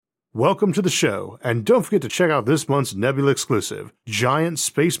Welcome to the show, and don't forget to check out this month's Nebula exclusive, Giant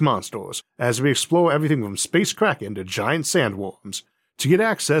Space Monsters, as we explore everything from space kraken to giant sandworms. To get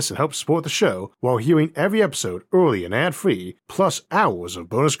access and help support the show while hearing every episode early and ad-free, plus hours of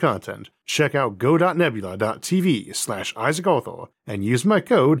bonus content, check out go.nebula.tv/IsaacArthur and use my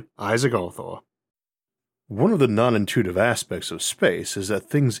code IsaacArthur. One of the non-intuitive aspects of space is that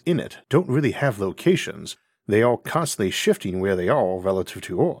things in it don't really have locations. They are constantly shifting where they are relative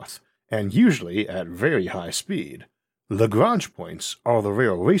to Earth, and usually at very high speed. Lagrange points are the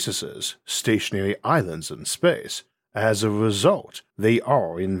rare oases, stationary islands in space. As a result, they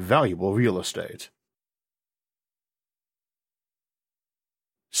are invaluable real estate.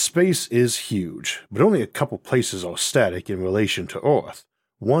 Space is huge, but only a couple places are static in relation to Earth.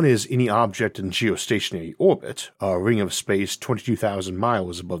 One is any object in geostationary orbit, a ring of space 22,000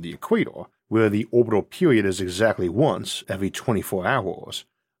 miles above the equator, where the orbital period is exactly once every 24 hours.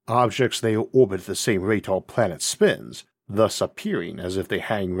 Objects they orbit at the same rate our planet spins, thus appearing as if they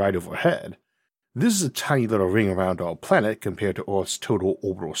hang right overhead. This is a tiny little ring around our planet compared to Earth's total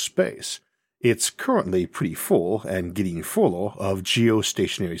orbital space. It's currently pretty full and getting fuller of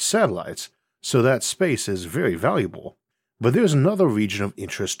geostationary satellites, so that space is very valuable. But there's another region of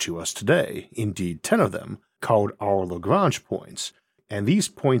interest to us today, indeed 10 of them, called our Lagrange points, and these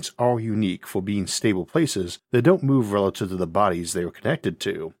points are unique for being stable places that don't move relative to the bodies they are connected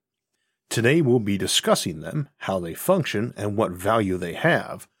to. Today we'll be discussing them, how they function, and what value they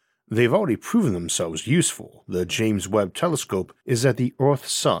have. They've already proven themselves useful. The James Webb Telescope is at the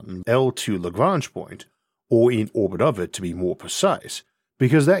Earth-Sun L2 Lagrange point, or in orbit of it to be more precise,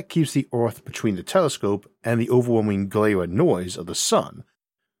 because that keeps the Earth between the telescope and the overwhelming glare and noise of the Sun.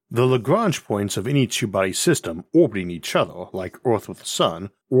 The Lagrange points of any two-body system orbiting each other, like Earth with the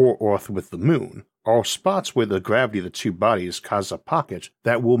Sun or Earth with the Moon, are spots where the gravity of the two bodies causes a pocket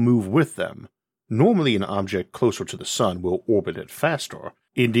that will move with them. Normally an object closer to the Sun will orbit it faster,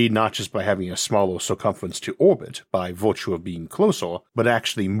 indeed not just by having a smaller circumference to orbit by virtue of being closer, but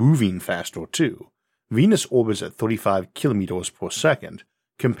actually moving faster too. Venus orbits at 35 kilometers per second,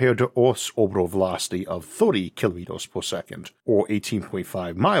 compared to Earth's orbital velocity of 30 kilometers per second, or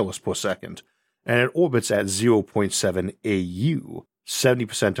 18.5 miles per second, and it orbits at 0.7 AU,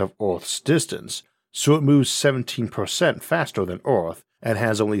 70% of Earth's distance, so it moves 17% faster than Earth and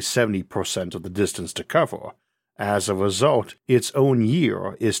has only 70% of the distance to cover. As a result, its own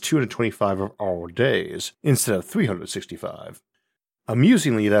year is 225 of our days, instead of 365.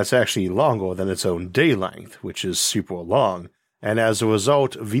 Amusingly, that's actually longer than its own day length, which is super long, and as a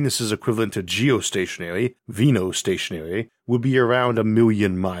result, Venus's equivalent to geostationary, venostationary, would be around 1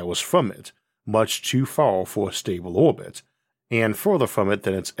 million miles from it, much too far for a stable orbit, and further from it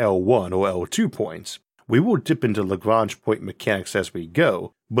than its L1 or L2 points. We will dip into Lagrange point mechanics as we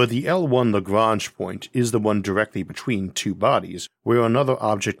go, but the L1 Lagrange point is the one directly between two bodies where another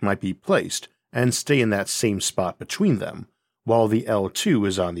object might be placed and stay in that same spot between them, while the L2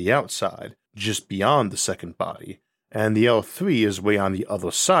 is on the outside, just beyond the second body, and the L3 is way on the other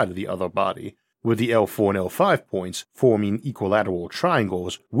side of the other body, with the L4 and L5 points forming equilateral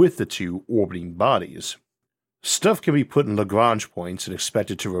triangles with the two orbiting bodies. Stuff can be put in Lagrange points and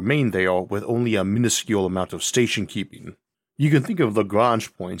expected to remain there with only a minuscule amount of station keeping. You can think of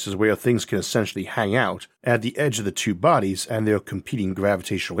Lagrange points as where things can essentially hang out at the edge of the two bodies and their competing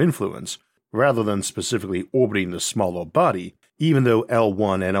gravitational influence, rather than specifically orbiting the smaller body, even though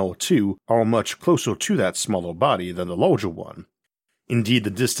L1 and L2 are much closer to that smaller body than the larger one. Indeed,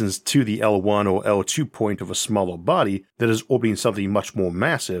 the distance to the L1 or L2 point of a smaller body that is orbiting something much more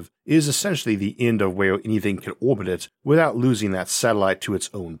massive is essentially the end of where anything can orbit it without losing that satellite to its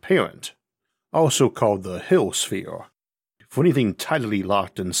own parent, also called the Hill sphere. For anything tidally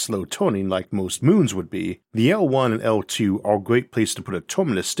locked and slow turning like most moons would be, the L1 and L2 are a great place to put a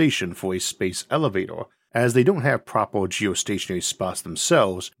terminus station for a space elevator, as they don't have proper geostationary spots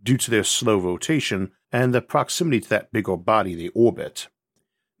themselves due to their slow rotation and the proximity to that bigger body they orbit.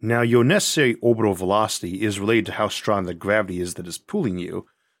 Now, your necessary orbital velocity is related to how strong the gravity is that is pulling you,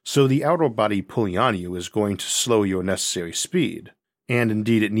 so the outer body pulling on you is going to slow your necessary speed. And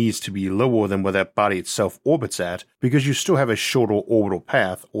indeed it needs to be lower than where that body itself orbits at because you still have a shorter orbital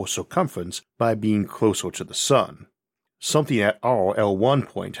path or circumference by being closer to the Sun. Something at our L1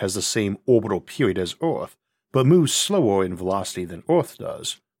 point has the same orbital period as Earth, but moves slower in velocity than Earth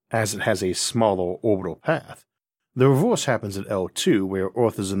does, as it has a smaller orbital path. The reverse happens at L2, where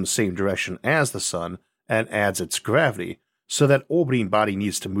Earth is in the same direction as the Sun and adds its gravity, so that orbiting body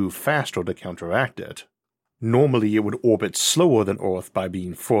needs to move faster to counteract it. Normally it would orbit slower than Earth by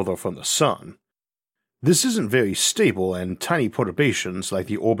being further from the Sun. This isn't very stable, and tiny perturbations like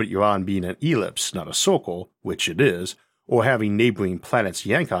the orbit you're on being an ellipse, not a circle, which it is, or having neighboring planets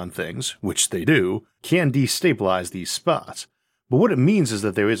yank on things, which they do, can destabilize these spots. But what it means is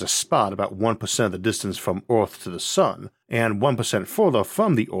that there is a spot about 1% of the distance from Earth to the Sun, and 1% further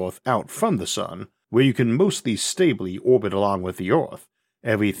from the Earth out from the Sun, where you can mostly stably orbit along with the Earth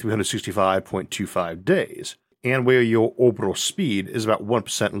every 365.25 days, and where your orbital speed is about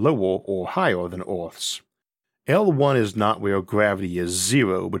 1% lower or higher than Earth's. L1 is not where gravity is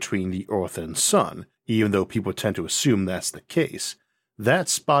zero between the Earth and Sun, even though people tend to assume that's the case. That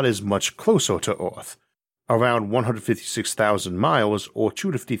spot is much closer to Earth, around 156,000 miles or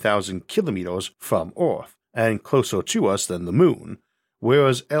 250,000 kilometers from Earth, and closer to us than the Moon,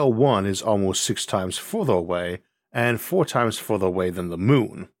 whereas L1 is almost 6 times further away and 4 times further away than the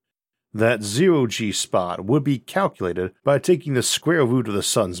Moon. That 0G spot would be calculated by taking the square root of the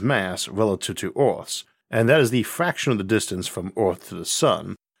Sun's mass relative to Earth's, and that is the fraction of the distance from Earth to the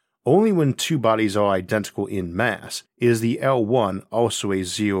Sun. Only when two bodies are identical in mass is the L1 also a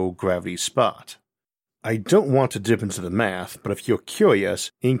zero gravity spot. I don't want to dip into the math, but if you're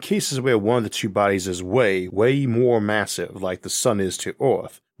curious, in cases where one of the two bodies is way more massive like the Sun is to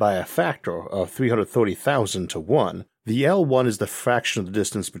Earth, by a factor of 330,000 to 1, the L1 is the fraction of the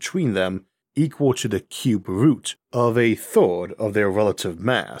distance between them equal to the cube root of a third of their relative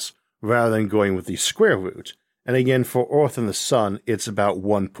mass, rather than going with the square root, and again for Earth and the Sun it's about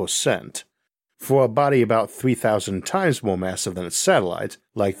 1%. For a body about 3,000 times more massive than its satellite,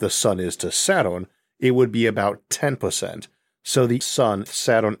 like the Sun is to Saturn, it would be about 10%, so the Sun,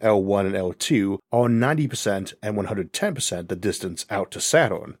 Saturn L1 and L2 are 90% and 110% the distance out to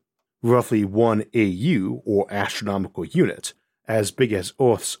Saturn, roughly 1 AU or astronomical unit, as big as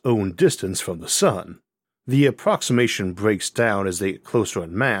Earth's own distance from the Sun. The approximation breaks down as they get closer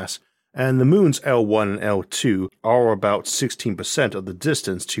in mass, and the Moon's L1 and L2 are about 16% of the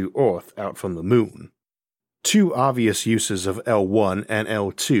distance to Earth out from the Moon. Two obvious uses of L1 and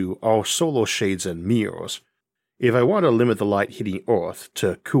L2 are solar shades and mirrors. If I want to limit the light hitting Earth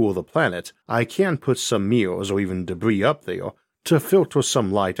to cool the planet, I can put some mirrors or even debris up there to filter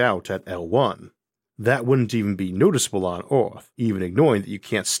some light out at L1. That wouldn't even be noticeable on Earth, even ignoring that you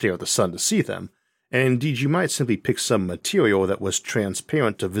can't stare at the Sun to see them, and indeed you might simply pick some material that was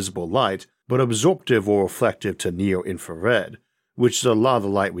transparent to visible light, but absorptive or reflective to near-infrared, which is a lot of the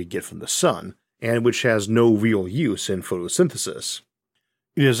light we get from the Sun, and which has no real use in photosynthesis.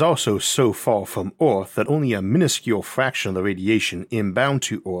 It is also so far from Earth that only a minuscule fraction of the radiation inbound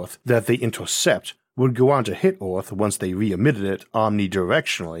to Earth that they intercept would go on to hit Earth once they re-emitted it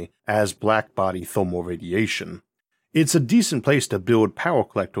omnidirectionally as black-body thermal radiation. It's a decent place to build power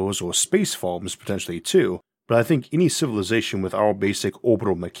collectors or space farms potentially too, but I think any civilization with our basic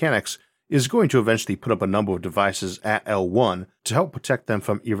orbital mechanics is going to eventually put up a number of devices at L1 to help protect them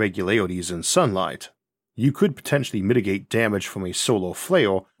from irregularities in sunlight. You could potentially mitigate damage from a solar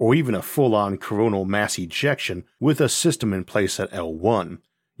flare or even a full-on coronal mass ejection with a system in place at L1.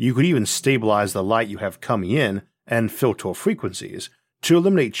 You could even stabilize the light you have coming in and filter frequencies to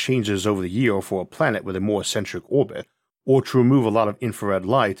eliminate changes over the year for a planet with a more eccentric orbit, or to remove a lot of infrared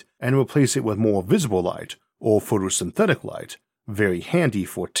light and replace it with more visible light or photosynthetic light, very handy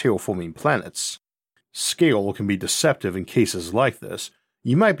for terraforming planets. Scale can be deceptive in cases like this.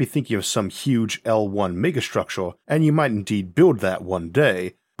 You might be thinking of some huge L1 megastructure, and you might indeed build that one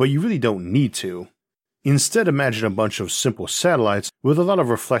day, but you really don't need to. Instead, imagine a bunch of simple satellites with a lot of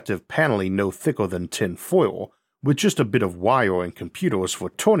reflective paneling no thicker than tin foil, with just a bit of wire and computers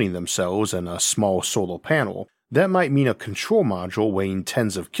for turning themselves and a small solar panel. That might mean a control module weighing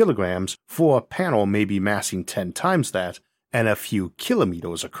tens of kilograms for a panel maybe massing 10 times that, and a few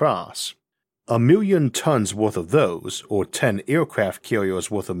kilometers across. 1,000,000 tons worth of those, or 10 aircraft carriers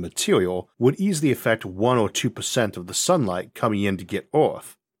worth of material, would easily affect 1 or 2% of the sunlight coming in to get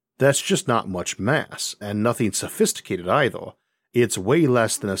Earth. That's just not much mass, and nothing sophisticated either. It's way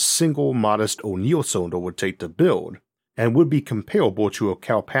less than a single modest O'Neill cylinder would take to build, and would be comparable to a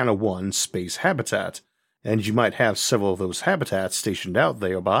Kalpana 1 space habitat, and you might have several of those habitats stationed out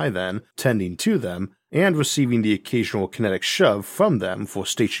there by then, tending to them, and receiving the occasional kinetic shove from them for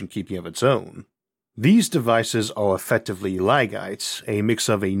station keeping of its own. These devices are effectively Lagites, a mix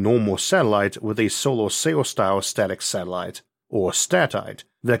of a normal satellite with a solar sail-style static satellite, or statite,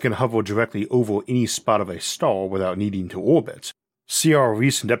 that can hover directly over any spot of a star without needing to orbit. See our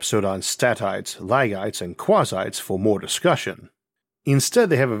recent episode on statites, Lagites, and quasites for more discussion. Instead,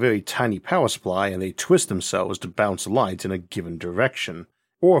 they have a very tiny power supply and they twist themselves to bounce light in a given direction,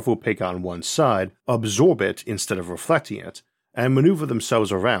 or if opaque on one side, absorb it instead of reflecting it, and maneuver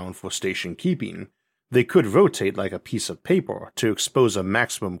themselves around for station keeping. They could rotate like a piece of paper to expose a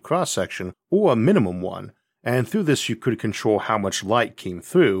maximum cross-section or a minimum one, and through this you could control how much light came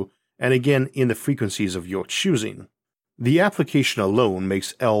through, and again in the frequencies of your choosing. The application alone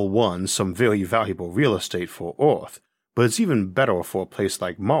makes L1 some very valuable real estate for Earth, but it's even better for a place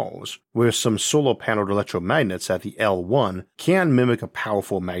like Mars, where some solar-paneled electromagnets at the L1 can mimic a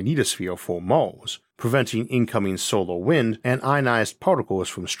powerful magnetosphere for Mars, preventing incoming solar wind and ionized particles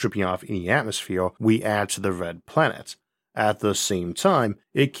from stripping off any atmosphere we add to the red planet. At the same time,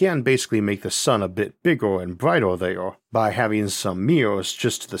 it can basically make the sun a bit bigger and brighter there by having some mirrors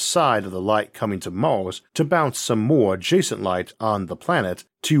just to the side of the light coming to Mars to bounce some more adjacent light on the planet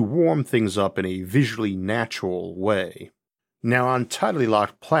to warm things up in a visually natural way. Now, on tidally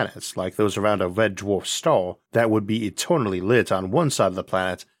locked planets like those around a red dwarf star that would be eternally lit on one side of the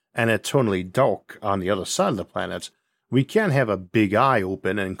planet and eternally dark on the other side of the planet, we can have a big eye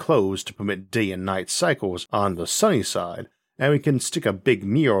open and close to permit day and night cycles on the sunny side, and we can stick a big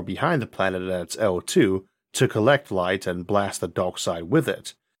mirror behind the planet at its L2 to collect light and blast the dark side with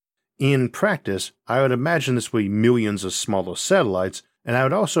it. In practice, I would imagine this would be millions of smaller satellites, and I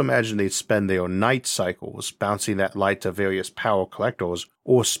would also imagine they'd spend their night cycles bouncing that light to various power collectors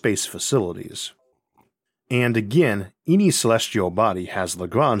or space facilities. And again, any celestial body has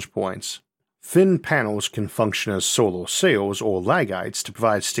Lagrange points. Thin panels can function as solar sails or laggites to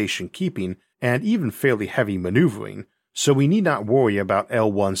provide station keeping and even fairly heavy maneuvering, so we need not worry about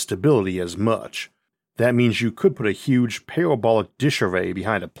L1 stability as much. That means you could put a huge parabolic dish array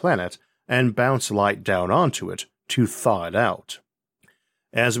behind a planet and bounce light down onto it to thaw it out.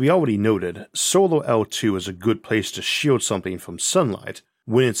 As we already noted, solar L2 is a good place to shield something from sunlight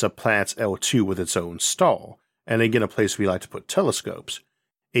when it's a planet's L2 with its own star, and again a place we like to put telescopes.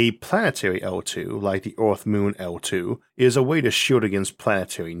 A planetary L2, like the Earth-Moon L2, is a way to shield against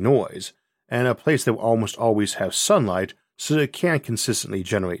planetary noise, and a place that will almost always have sunlight so that it can consistently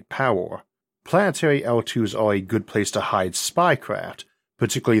generate power. Planetary L2s are a good place to hide spy craft,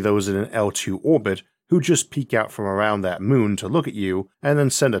 particularly those in an L2 orbit who just peek out from around that moon to look at you and then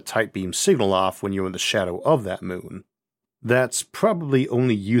send a tight beam signal off when you're in the shadow of that moon. That's probably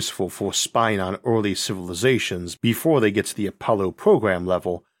only useful for spying on early civilizations before they get to the Apollo program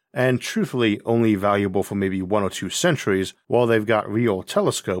level, and truthfully only valuable for maybe 1 or 2 centuries while they've got real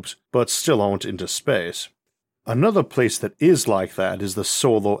telescopes but still aren't into space. Another place that is like that is the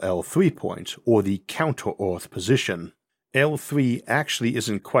solar L3 point, or the counter-Earth position. L3 actually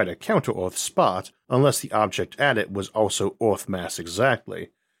isn't quite a counter-Earth spot unless the object at it was also Earth mass exactly.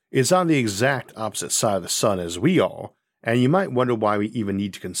 It's on the exact opposite side of the Sun as we are, and you might wonder why we even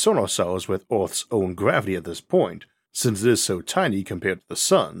need to concern ourselves with Earth's own gravity at this point, since it is so tiny compared to the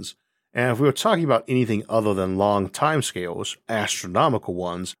Sun's, and if we were talking about anything other than long timescales, astronomical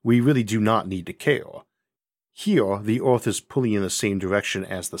ones, we really do not need to care. Here, the Earth is pulling in the same direction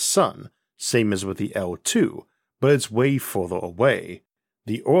as the Sun, same as with the L2, but it's way further away.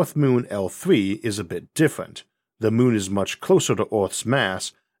 The Earth-Moon L3 is a bit different. The Moon is much closer to Earth's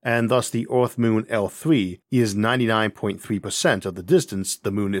mass, and thus the Earth-Moon L3 is 99.3% of the distance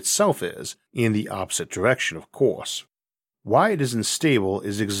the Moon itself is, in the opposite direction of course. Why it isn't stable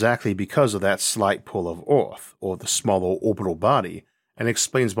is exactly because of that slight pull of Earth, or the smaller orbital body, and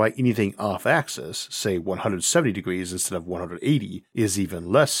explains why anything off-axis, say 170 degrees instead of 180, is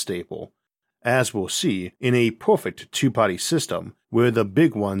even less stable. As we'll see, in a perfect two-body system, where the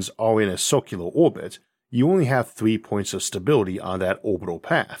big ones are in a circular orbit, you only have 3 points of stability on that orbital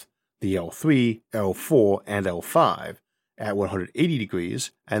path, the L3, L4, and L5, at 180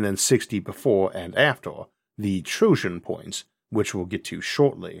 degrees, and then 60 before and after, the Trojan points, which we'll get to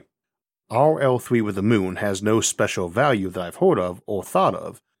shortly. Our L3 with the Moon has no special value that I've heard of or thought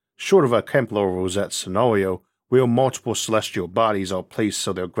of, short of a Kepler-Rosette scenario where multiple celestial bodies are placed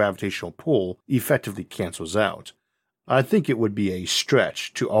so their gravitational pull effectively cancels out. I think it would be a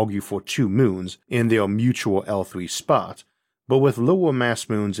stretch to argue for 2 moons in their mutual L3 spot, but with lower mass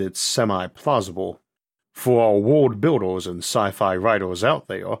moons it's semi-plausible. For our world builders and sci-fi writers out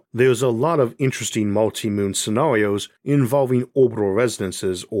there, there's a lot of interesting multi-moon scenarios involving orbital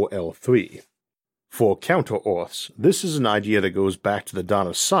resonances or L3. For counter-Earths, this is an idea that goes back to the dawn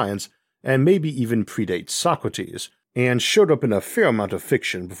of science and maybe even predates Socrates, and showed up in a fair amount of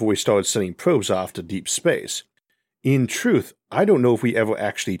fiction before we started sending probes off to deep space. In truth, I don't know if we ever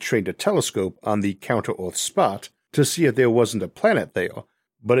actually trained a telescope on the counter-Earth spot to see if there wasn't a planet there,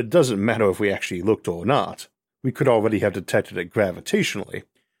 but it doesn't matter if we actually looked or not. We could already have detected it gravitationally.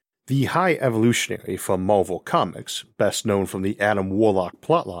 The High Evolutionary from Marvel Comics, best known from the Adam Warlock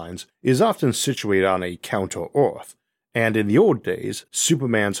plotlines, is often situated on a counter-Earth, and in the old days,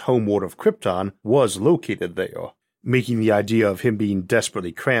 Superman's homeworld of Krypton was located there, making the idea of him being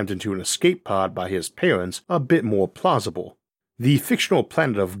desperately crammed into an escape pod by his parents a bit more plausible. The fictional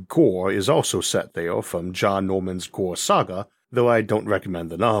planet of Gore is also set there from John Norman's Gore Saga, though I don't recommend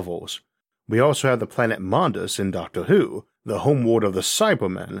the novels. We also have the planet Mondas in Doctor Who, the homeworld of the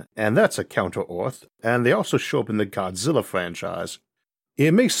Cybermen, and that's a counter-Earth, and they also show up in the Godzilla franchise.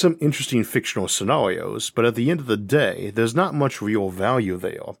 It makes some interesting fictional scenarios, but at the end of the day, there's not much real value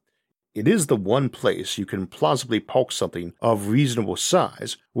there. It is the one place you can plausibly park something of reasonable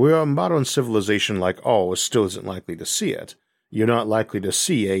size where a modern civilization like ours still isn't likely to see it. You're not likely to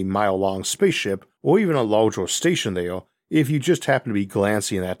see a mile-long spaceship or even a larger station there if you just happen to be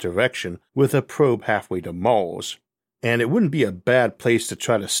glancing in that direction with a probe halfway to Mars. And it wouldn't be a bad place to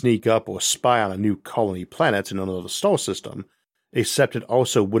try to sneak up or spy on a new colony planet in another star system, except it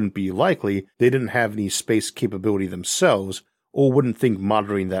also wouldn't be likely they didn't have any space capability themselves or wouldn't think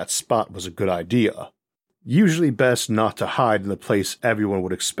monitoring that spot was a good idea. Usually best not to hide in the place everyone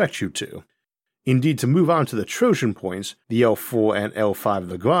would expect you to. Indeed, to move on to the Trojan points, the L4 and L5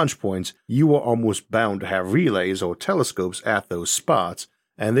 Lagrange points, you are almost bound to have relays or telescopes at those spots,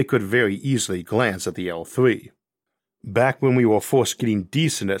 and they could very easily glance at the L3. Back when we were first getting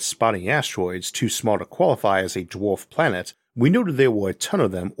decent at spotting asteroids too small to qualify as a dwarf planet, we noted there were a ton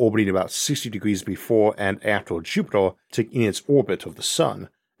of them orbiting about 60 degrees before and after Jupiter took in its orbit of the Sun,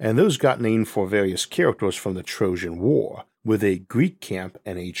 and those got named for various characters from the Trojan War, with a Greek camp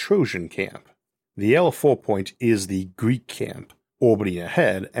and a Trojan camp. The L4 point is the Greek camp, orbiting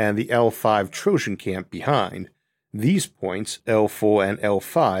ahead, and the L5 Trojan camp behind. These points, L4 and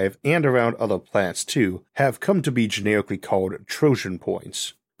L5, and around other planets too, have come to be generically called Trojan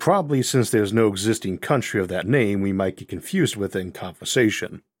points. Probably since there's no existing country of that name we might get confused with in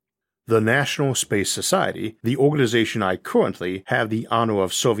conversation. The National Space Society, the organization I currently have the honor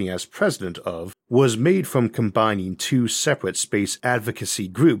of serving as president of, was made from combining two separate space advocacy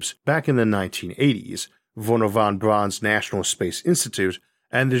groups back in the 1980s, Wernher von Braun's National Space Institute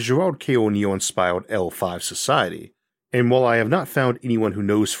and the Gerard K. O'Neill-inspired L5 Society, and while I have not found anyone who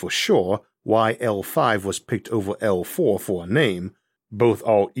knows for sure why L5 was picked over L4 for a name, both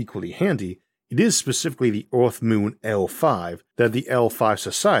are equally handy, it is specifically the Earth-Moon L5 that the L5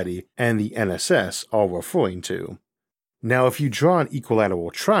 Society and the NSS are referring to. Now, if you draw an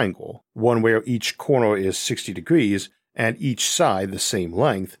equilateral triangle, one where each corner is 60 degrees and each side the same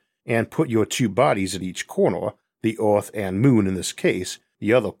length, and put your two bodies at each corner, the Earth and Moon in this case,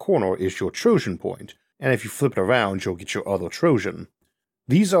 the other corner is your Trojan point, and if you flip it around, you'll get your other Trojan.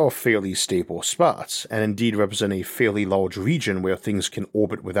 These are fairly stable spots, and indeed represent a fairly large region where things can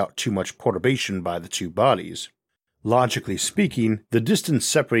orbit without too much perturbation by the two bodies. Logically speaking, the distance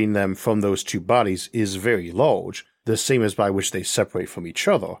separating them from those two bodies is very large, the same as by which they separate from each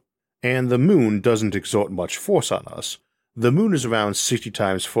other, and the Moon doesn't exert much force on us. The Moon is around 60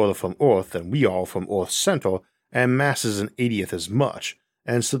 times further from Earth than we are from Earth's center, and masses an 80th as much,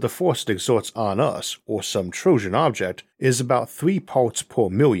 and so the force it exerts on us, or some Trojan object, is about 3 parts per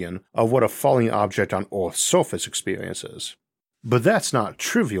million of what a falling object on Earth's surface experiences. But that's not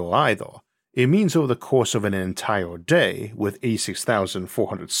trivial either. It means over the course of an entire day, with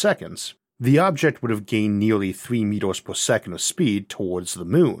 86,400 seconds, the object would have gained nearly 3 meters per second of speed towards the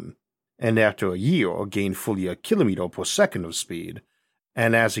Moon, and after a year gained fully a kilometer per second of speed,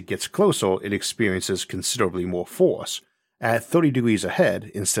 and as it gets closer it experiences considerably more force. At 30 degrees ahead,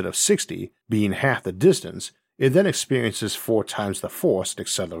 instead of 60, being half the distance, it then experiences 4 times the force and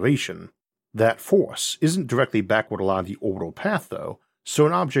acceleration. That force isn't directly backward along the orbital path though, so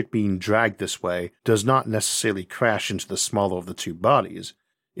an object being dragged this way does not necessarily crash into the smaller of the two bodies.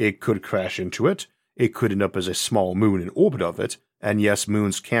 It could crash into it, it could end up as a small moon in orbit of it, and yes,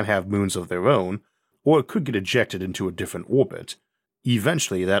 moons can have moons of their own, or it could get ejected into a different orbit.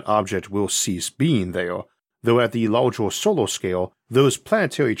 Eventually that object will cease being there, though at the larger solar scale, those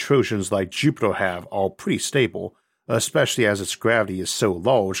planetary Trojans like Jupiter have are pretty stable, especially as its gravity is so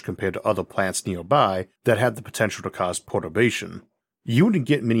large compared to other planets nearby that have the potential to cause perturbation. You wouldn't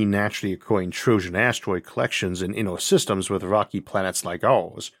get many naturally occurring Trojan asteroid collections in inner systems with rocky planets like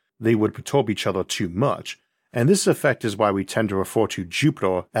ours. They would perturb each other too much, and this effect is why we tend to refer to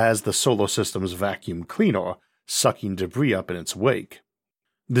Jupiter as the solar system's vacuum cleaner, sucking debris up in its wake.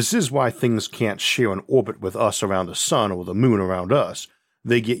 This is why things can't share an orbit with us around the Sun or the Moon around us.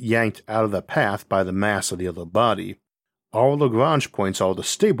 They get yanked out of the path by the mass of the other body. Our Lagrange points are the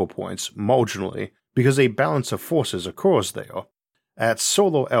stable points, marginally, because a balance of forces occurs there. At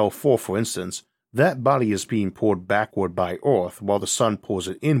solar L4, for instance, that body is being pulled backward by Earth while the Sun pulls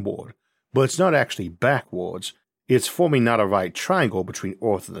it inward, but it's not actually backwards, it's forming not a right triangle between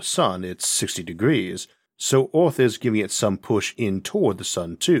Earth and the Sun, it's 60 degrees, so Earth is giving it some push in toward the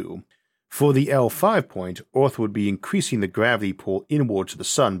Sun too. For the L5 point, Earth would be increasing the gravity pull inward to the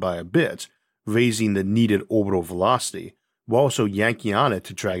Sun by a bit, raising the needed orbital velocity, while also yanking on it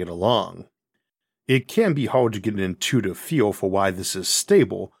to drag it along. It can be hard to get an intuitive feel for why this is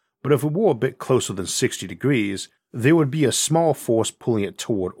stable, but if it were a bit closer than 60 degrees, there would be a small force pulling it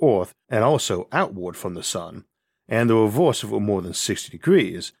toward Earth and also outward from the Sun, and the reverse if it were more than 60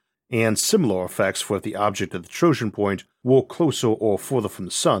 degrees, and similar effects for if the object at the Trojan point were closer or further from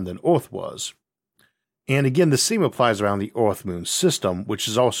the Sun than Earth was. And again, the same applies around the Earth-Moon system, which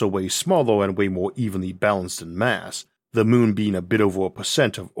is also way smaller and way more evenly balanced in mass, the Moon being a bit over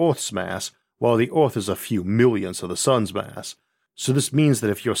 1% of Earth's mass, while the Earth is a few millionths of the Sun's mass. So this means that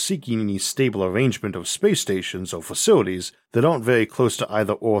if you're seeking any stable arrangement of space stations or facilities that aren't very close to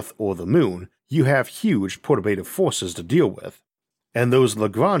either Earth or the Moon, you have huge perturbative forces to deal with. And those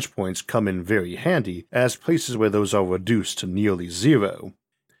Lagrange points come in very handy as places where those are reduced to nearly zero.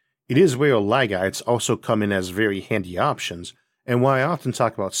 It is where LAGITEs also come in as very handy options, and why I often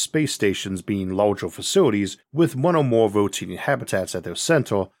talk about space stations being larger facilities with one or more rotating habitats at their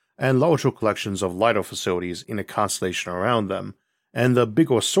center and larger collections of lighter facilities in a constellation around them, and the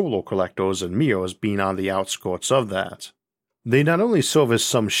bigger solar collectors and mirrors being on the outskirts of that. They not only serve as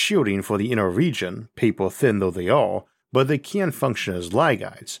some shielding for the inner region, paper-thin though they are, but they can function as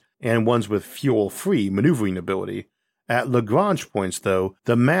LAGITEs, and ones with fuel-free maneuvering ability. At Lagrange points, though,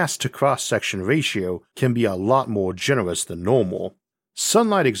 the mass to cross-section ratio can be a lot more generous than normal.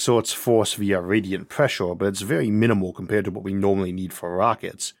 Sunlight exerts force via radiant pressure, but it's very minimal compared to what we normally need for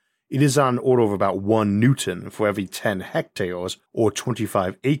rockets. It is on order of about 1 Newton for every 10 hectares or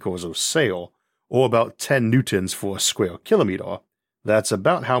 25 acres of sail, or about 10 newtons for a square kilometer. That's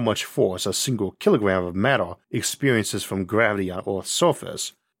about how much force a single kilogram of matter experiences from gravity on Earth's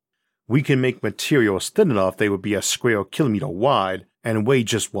surface. We can make materials thin enough they would be a square kilometer wide and weigh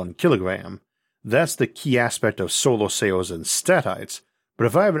just 1 kilogram. That's the key aspect of solar sails and statites, but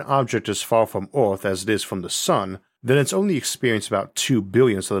if I have an object as far from Earth as it is from the Sun, then it's only experienced about 2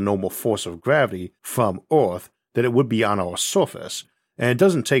 billionths of the normal force of gravity from Earth that it would be on our surface, and it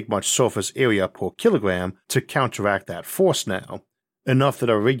doesn't take much surface area per kilogram to counteract that force now. Enough that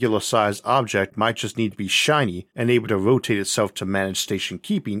a regular-sized object might just need to be shiny and able to rotate itself to manage station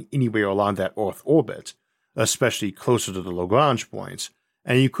keeping anywhere along that Earth orbit, especially closer to the Lagrange points,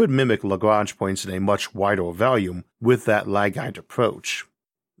 and you could mimic Lagrange points in a much wider volume with that LAGITE approach.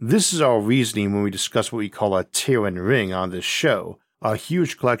 This is our reasoning when we discuss what we call a Terran ring on this show, a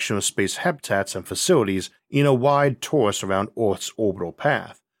huge collection of space habitats and facilities in a wide torus around Earth's orbital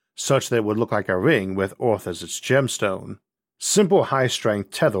path, such that it would look like a ring with Earth as its gemstone. Simple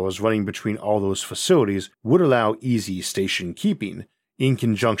high-strength tethers running between all those facilities would allow easy station keeping, in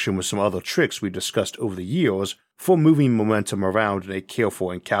conjunction with some other tricks we've discussed over the years for moving momentum around in a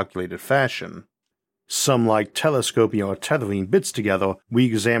careful and calculated fashion. Some like telescoping or tethering bits together we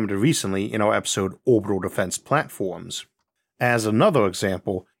examined recently in our episode Orbital Defense Platforms. As another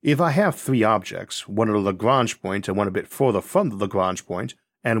example, if I have 3 objects, one at a Lagrange point and one a bit further from the Lagrange point,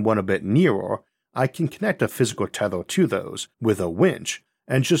 and one a bit nearer, I can connect a physical tether to those with a winch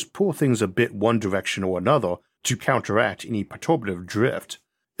and just pull things a bit one direction or another to counteract any perturbative drift,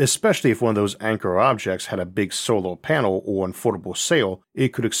 especially if one of those anchor objects had a big solar panel or unfoldable sail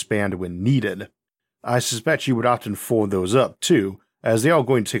it could expand when needed. I suspect you would often fold those up too, as they are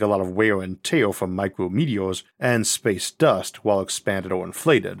going to take a lot of wear and tear from micrometeors and space dust while expanded or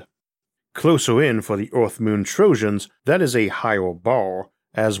inflated. Closer in for the Earth-Moon Trojans, that is a higher bar,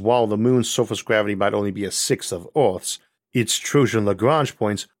 as while the Moon's surface gravity might only be a sixth of Earth's, its Trojan Lagrange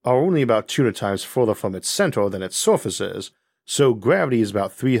points are only about 200 times further from its center than its surface is, so gravity is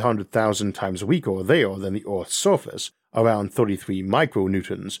about 300,000 times weaker there than the Earth's surface, around 33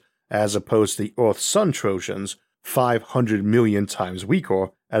 micronewtons, as opposed to the Earth-Sun Trojans, 500 million times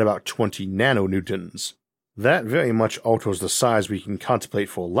weaker at about 20 nanonewtons. That very much alters the size we can contemplate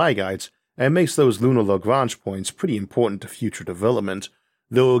for LAGITEs, and makes those lunar Lagrange points pretty important to future development,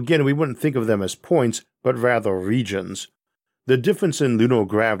 though again we wouldn't think of them as points, but rather regions. The difference in lunar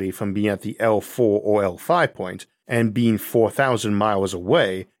gravity from being at the L4 or L5 point and being 4,000 miles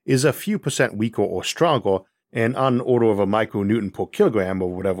away is a few percent weaker or stronger, and on an order of a micronewton per kilogram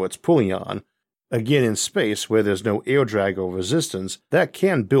or whatever it's pulling on. Again, in space, where there's no air drag or resistance, that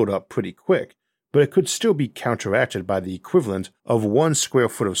can build up pretty quick, but it could still be counteracted by the equivalent of 1 square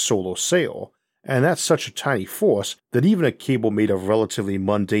foot of solar sail, and that's such a tiny force that even a cable made of relatively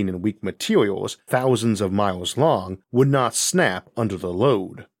mundane and weak materials, thousands of miles long, would not snap under the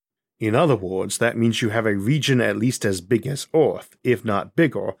load. In other words, that means you have a region at least as big as Earth, if not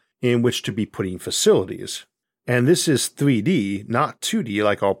bigger, in which to be putting facilities. And this is 3D, not 2D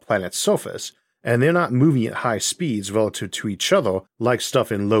like our planet's surface, and they're not moving at high speeds relative to each other like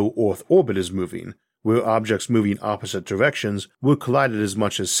stuff in low Earth orbit is moving, where objects moving opposite directions will collide at as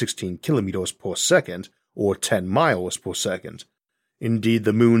much as 16 kilometers per second, or 10 miles per second. Indeed,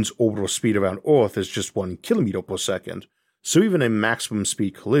 the moon's orbital speed around Earth is just 1 kilometer per second, so even a maximum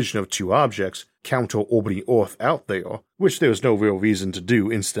speed collision of two objects counter-orbiting Earth out there, which there is no real reason to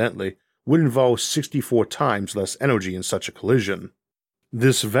do incidentally, would involve 64 times less energy in such a collision.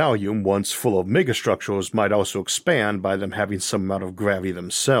 This volume, once full of megastructures, might also expand by them having some amount of gravity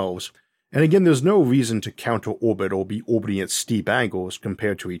themselves, and again there's no reason to counter-orbit or be orbiting at steep angles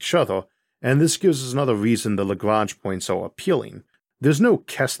compared to each other, and this gives us another reason the Lagrange points are appealing. There's no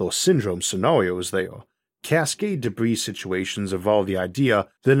Kessler syndrome scenarios there. Cascade debris situations involve the idea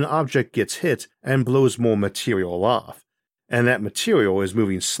that an object gets hit and blows more material off, and that material is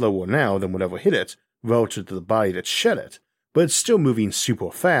moving slower now than whatever hit it relative to the body that shed it, but it's still moving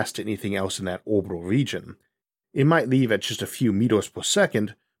super fast to anything else in that orbital region. It might leave at just a few meters per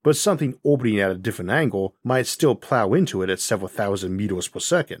second, but something orbiting at a different angle might still plow into it at several thousand meters per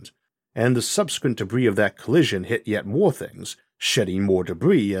second, and the subsequent debris of that collision hit yet more things, shedding more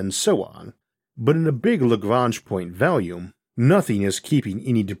debris, and so on. But in a big Lagrange point volume, nothing is keeping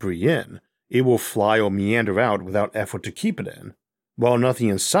any debris in. It will fly or meander out without effort to keep it in, while nothing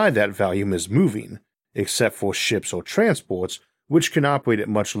inside that volume is moving, except for ships or transports, which can operate at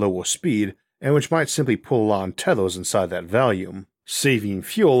much lower speed and which might simply pull on tethers inside that volume, saving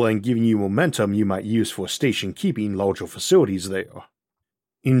fuel and giving you momentum you might use for station keeping larger facilities there.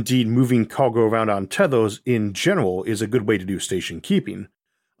 Indeed, moving cargo around on tethers in general is a good way to do station keeping.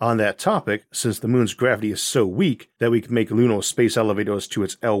 On that topic, since the moon's gravity is so weak that we can make lunar space elevators to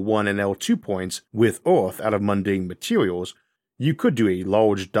its L1 and L2 points with Earth out of mundane materials, you could do a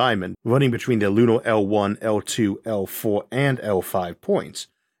large diamond running between the lunar L1, L2, L4, and L5 points,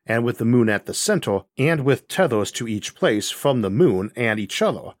 and with the moon at the center, and with tethers to each place from the moon and each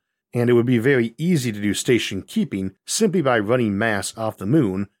other, and it would be very easy to do station keeping simply by running mass off the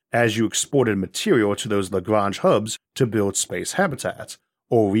moon as you exported material to those Lagrange hubs to build space habitats,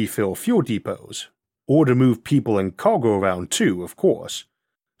 or refill fuel depots, or to move people and cargo around too, of course.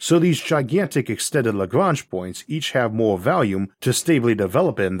 So these gigantic extended Lagrange points each have more volume to stably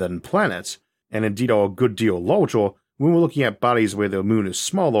develop in than planets, and indeed are a good deal larger when we're looking at bodies where the moon is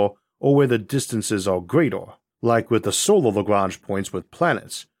smaller or where the distances are greater, like with the solar Lagrange points with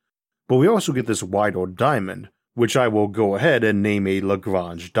planets. But we also get this wider diamond, which I will go ahead and name a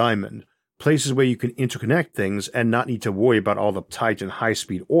Lagrange diamond. Places where you can interconnect things and not need to worry about all the tight and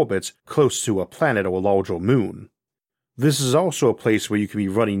high-speed orbits close to a planet or a larger moon. This is also a place where you can be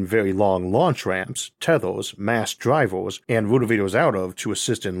running very long launch ramps, tethers, mass drivers, and rotavators out of to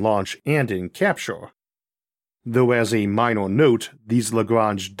assist in launch and in capture. Though as a minor note, these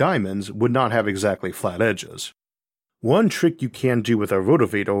Lagrange diamonds would not have exactly flat edges. One trick you can do with a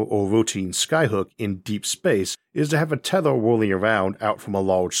rotavator or rotating skyhook in deep space is to have a tether whirling around out from a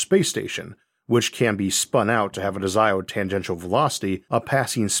large space station, which can be spun out to have a desired tangential velocity a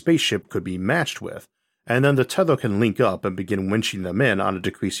passing spaceship could be matched with, and then the tether can link up and begin winching them in on a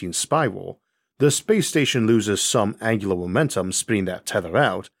decreasing spiral. The space station loses some angular momentum spinning that tether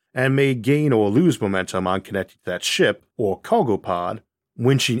out, and may gain or lose momentum on connecting to that ship or cargo pod,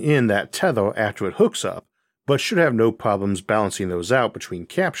 winching in that tether after it hooks up, but should have no problems balancing those out between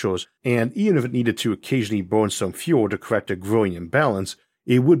captures, and even if it needed to occasionally burn some fuel to correct a growing imbalance,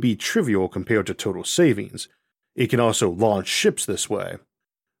 it would be trivial compared to total savings. It can also launch ships this way.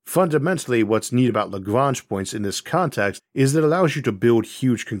 Fundamentally, what's neat about Lagrange points in this context is that it allows you to build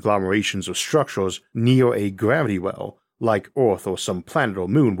huge conglomerations of structures near a gravity well, like Earth or some planet or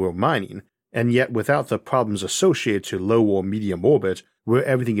moon we're mining, and yet without the problems associated to low or medium orbit where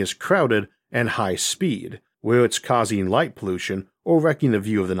everything is crowded and high speed, where it's causing light pollution or wrecking the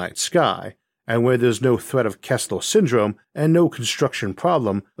view of the night sky, and where there's no threat of Kessler syndrome and no construction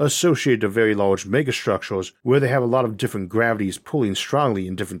problem associated to very large megastructures where they have a lot of different gravities pulling strongly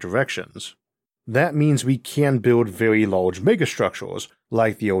in different directions. That means we can build very large megastructures,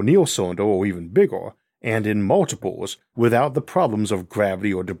 like the O'Neill cylinder or even bigger, and in multiples, without the problems of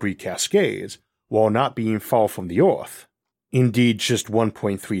gravity or debris cascades, while not being far from the Earth. Indeed, just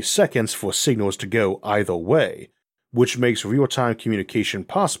 1.3 seconds for signals to go either way, which makes real-time communication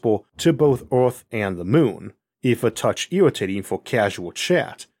possible to both Earth and the Moon, if a touch irritating for casual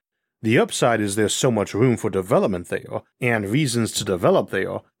chat. The upside is there's so much room for development there, and reasons to develop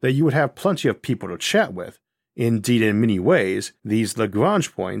there, that you would have plenty of people to chat with, Indeed, in many ways, these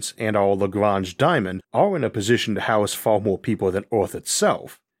Lagrange points and our Lagrange diamond are in a position to house far more people than Earth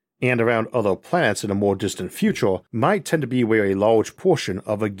itself, and around other planets in a more distant future might tend to be where a large portion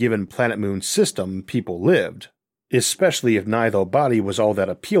of a given planet-moon system people lived, especially if neither body was all that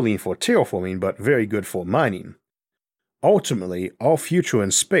appealing for terraforming but very good for mining. Ultimately, our future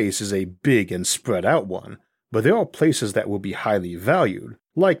in space is a big and spread out one, but there are places that will be highly valued,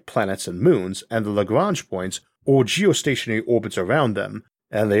 like planets and moons and the Lagrange points or geostationary orbits around them,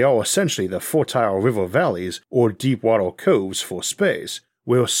 and they are essentially the fertile river valleys or deep water coves for space,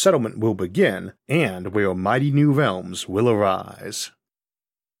 where settlement will begin and where mighty new realms will arise.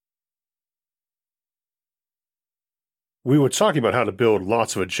 We were talking about how to build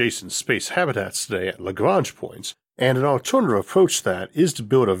lots of adjacent space habitats today at Lagrange points, and an alternative approach to that is to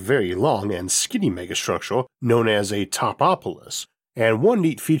build a very long and skinny megastructure known as a topopolis. And one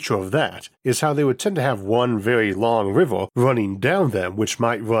neat feature of that is how they would tend to have one very long river running down them which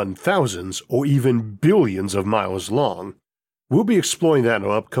might run thousands or even billions of miles long. We'll be exploring that in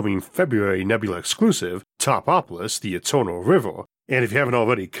our upcoming February Nebula exclusive, Topopolis, the Eternal River. And if you haven't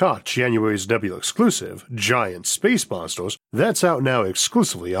already caught January's Nebula exclusive, Giant Space Monsters, that's out now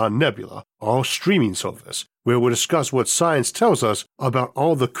exclusively on Nebula, our streaming service, where we'll discuss what science tells us about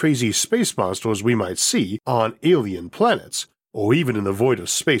all the crazy space monsters we might see on alien planets, or even in the void of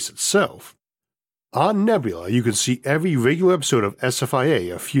space itself. On Nebula, you can see every regular episode of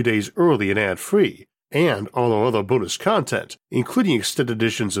SFIA a few days early and ad-free, and all our other bonus content, including extended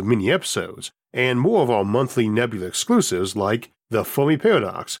editions of mini-episodes, and more of our monthly Nebula exclusives like The Fermi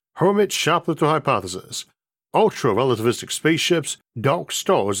Paradox, Hermit Shoplifter Hypothesis, Ultra-Relativistic Spaceships, Dark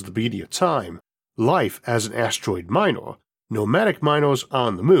Stars at the Beginning of Time, Life as an Asteroid Miner, Nomadic Miners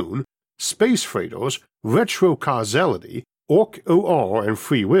on the Moon, Space Freighters, Retrocausality, Orc-OR and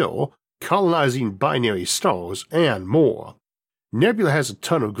Free Will, Colonizing Binary Stars, and more. Nebula has a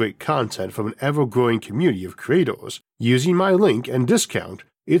ton of great content from an ever-growing community of creators. Using my link and discount,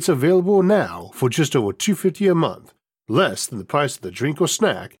 it's available now for just over $2.50 a month, less than the price of the drink or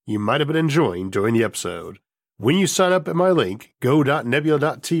snack you might have been enjoying during the episode. When you sign up at my link,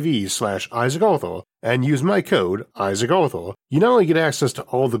 go.nebula.tv/IsaacArthur, and use my code, IsaacArthur, you not only get access to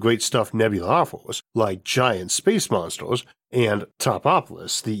all the great stuff Nebula offers, like Giant Space Monsters and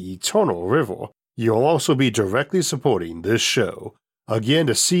Topopolis, the Eternal River, you'll also be directly supporting this show. Again,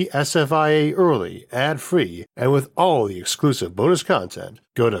 to see SFIA early, ad-free, and with all the exclusive bonus content,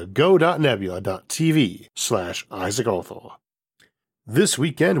 go to go.nebula.tv/IsaacArthur. This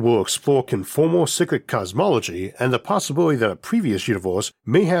weekend we'll explore conformal cyclic cosmology and the possibility that a previous universe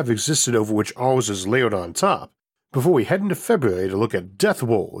may have existed over which ours is layered on top, before we head into February to look at death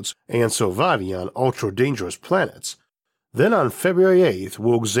worlds and surviving on ultra-dangerous planets. Then on February 8th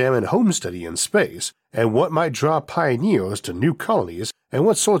we'll examine homesteading in space and what might draw pioneers to new colonies and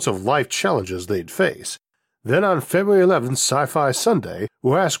what sorts of life challenges they'd face. Then on February 11th, Sci-Fi Sunday,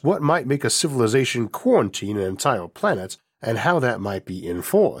 we'll ask what might make a civilization quarantine an entire planet and how that might be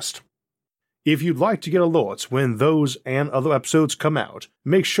enforced. If you'd like to get alerts when those and other episodes come out,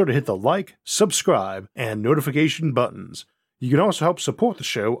 make sure to hit the like, subscribe, and notification buttons. You can also help support the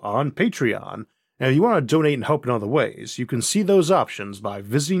show on Patreon, and if you want to donate and help in other ways, you can see those options by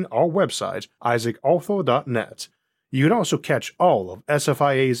visiting our website, isaacarthur.net. You can also catch all of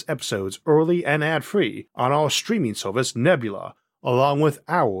SFIA's episodes early and ad-free on our streaming service Nebula, along with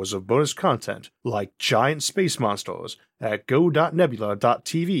hours of bonus content like Giant Space Monsters at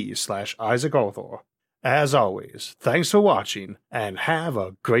go.nebula.tv/IsaacArthur. As always, thanks for watching, and have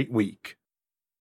a great week.